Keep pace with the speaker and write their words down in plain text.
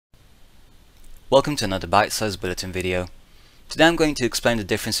Welcome to another bite-sized bulletin video. Today I'm going to explain the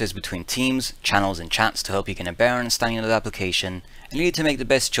differences between teams, channels and chats to help you gain a better understanding of the application and lead you to make the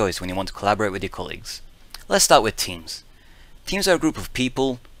best choice when you want to collaborate with your colleagues. Let's start with teams. Teams are a group of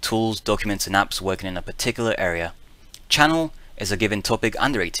people, tools, documents and apps working in a particular area. Channel is a given topic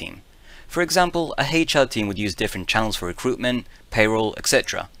under a team. For example, a HR team would use different channels for recruitment, payroll,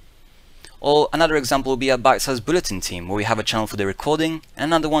 etc. Or another example would be a bite-sized bulletin team where we have a channel for the recording and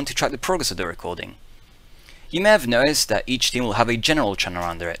another one to track the progress of the recording. You may have noticed that each team will have a general channel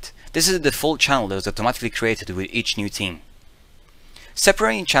under it. This is the default channel that was automatically created with each new team.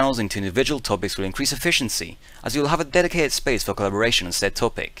 Separating channels into individual topics will increase efficiency, as you will have a dedicated space for collaboration on said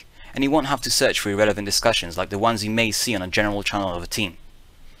topic, and you won't have to search for irrelevant discussions like the ones you may see on a general channel of a team.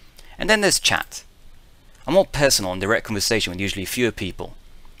 And then there's chat. A more personal and direct conversation with usually fewer people.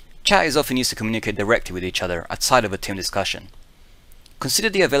 Chat is often used to communicate directly with each other outside of a team discussion. Consider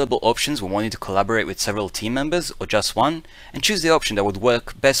the available options when wanting to collaborate with several team members or just one, and choose the option that would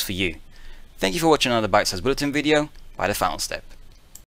work best for you. Thank you for watching another bite-sized bulletin video. By the final step.